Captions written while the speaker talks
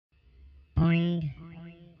boing,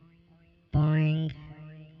 boing,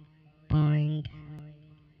 boing,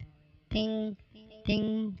 ding,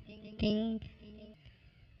 ding, ding.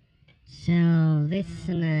 So this is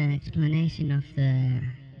an explanation of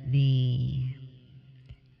the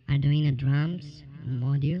Arduino drums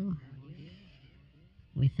module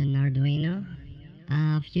with an Arduino.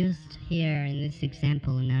 I've used here in this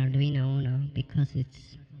example an Arduino Uno because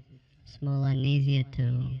it's smaller and easier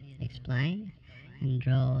to explain and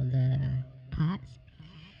draw the parts.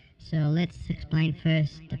 So let's explain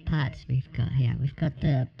first the parts we've got here. We've got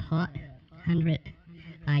the pot, 100.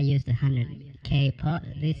 I used a 100k pot.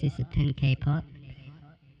 This is a 10k pot.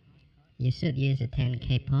 You should use a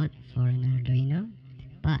 10k pot for an Arduino,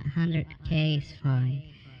 but 100k is fine.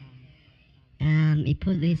 You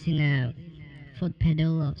put this in a foot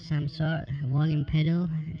pedal of some sort, a volume pedal,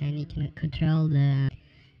 and you can control the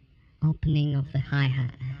opening of the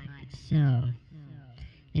hi-hat. So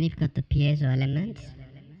then you've got the piezo elements.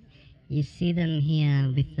 You see them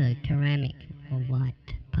here with the ceramic or white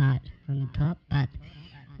part on the top, but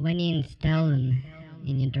when you install them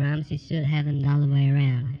in your drums, you should have them the other way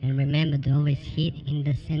around. And remember to always hit in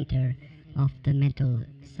the center of the metal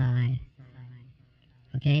side.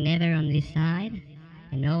 Okay, never on this side,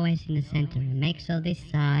 and always in the center. Make sure this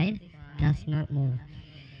side does not move.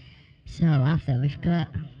 So after we've got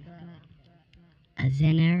a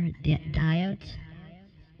Zener diode,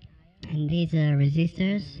 and these are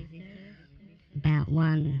resistors, about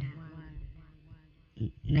 1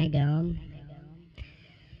 mega ohm.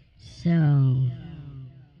 So, and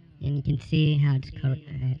you can see how it's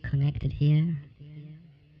connected here.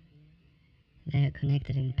 They're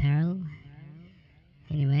connected in parallel.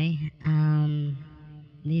 Anyway,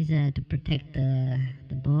 these are to protect the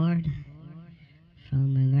board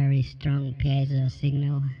from a very strong piezo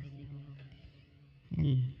signal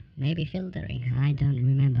and maybe filtering, I don't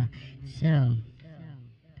remember. So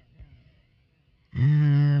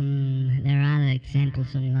there are other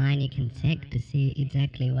examples online you can check to see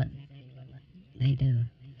exactly what they do.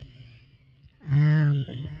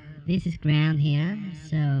 This is ground here,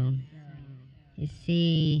 so you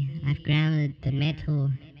see I've grounded the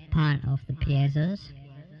metal part of the piezos,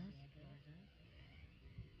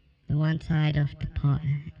 the one side of the pot,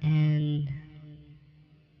 and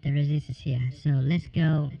the resistors here. So let's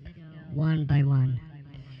go one by one.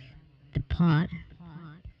 The pot,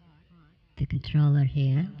 the controller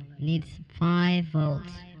here, needs 5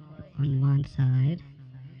 volts on one side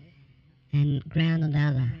and ground on the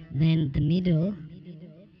other. Then the middle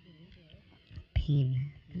pin,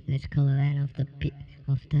 let's call it that,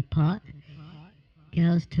 of the pot,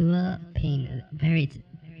 goes to a pin where it's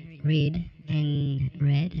red,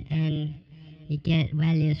 and you get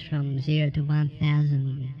values from 0 to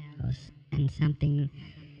 1000 and something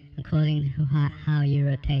according to how you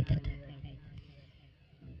rotate it.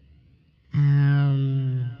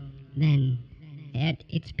 Then at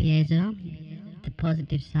its piezo, the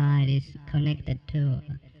positive side is connected to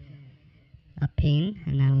a pin,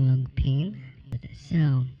 an analog pin.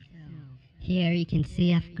 So here you can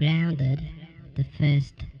see I've grounded the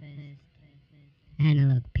first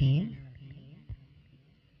analog pin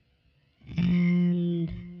and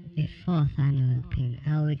the 4th analog pin.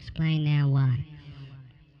 I'll explain now why.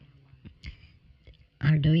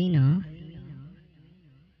 Arduino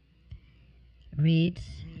reads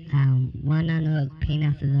one analog pin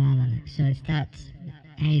after the other. So it starts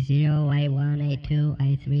A0, A1, A2,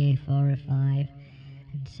 A3, A4, A5,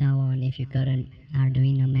 and so on if you've got an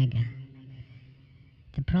Arduino Mega.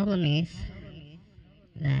 The problem is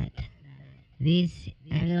that these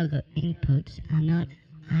analog inputs are not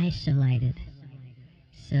isolated.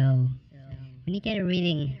 So when you get a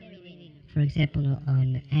reading, for example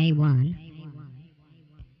on A1,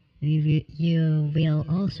 you will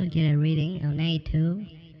also get a reading on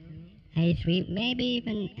A2, A3, maybe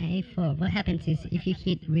even A4. What happens is if you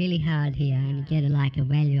hit really hard here and you get like a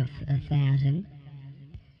value of 1000,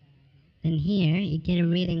 then here you get a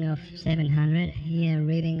reading of 700, here a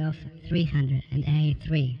reading of 300 and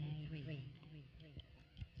A3.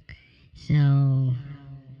 So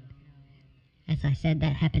as I said,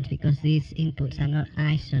 that happens because these inputs are not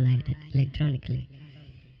isolated electronically.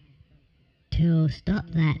 To stop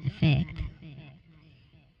that effect,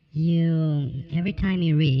 every time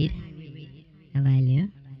you read a value,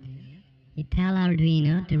 you tell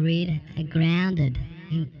Arduino to read a grounded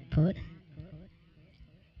input.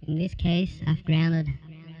 In this case, I've grounded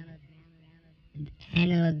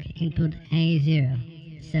analog input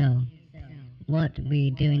A0. So what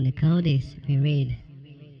we do in the code is we read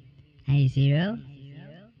A0,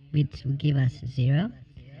 which will give us 0,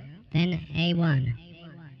 then A1.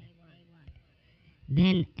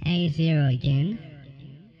 then A0 again,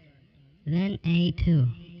 then A2.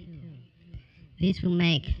 This will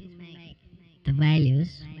make the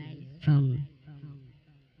values from,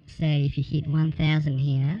 say, if you hit 1000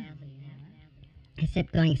 here,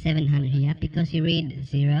 instead going 700 here, because you read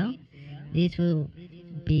 0, this will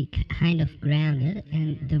be kind of grounded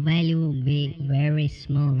and the value will be very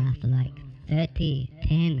small after, like 30,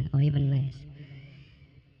 10 or even less.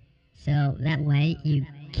 So that way you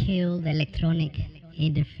kill the electronic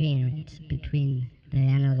interference between the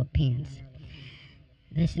analog pins.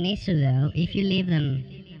 There's an issue though. If you leave them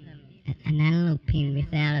an analog pin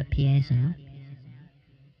without a piezo,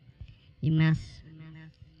 you must,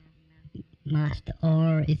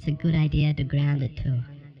 or it's a good idea to ground it too,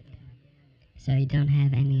 so you don't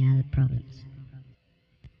have any other problems.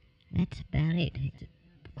 That's about it. It's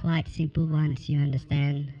quite simple once you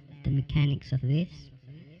understand the mechanics of this,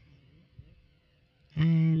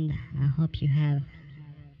 and I hope you have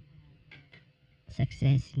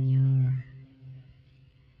success in your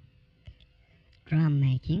drum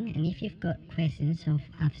making. And if you've got questions or if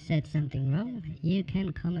I've said something wrong, you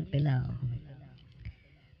can comment below.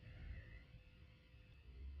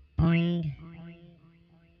 Boing.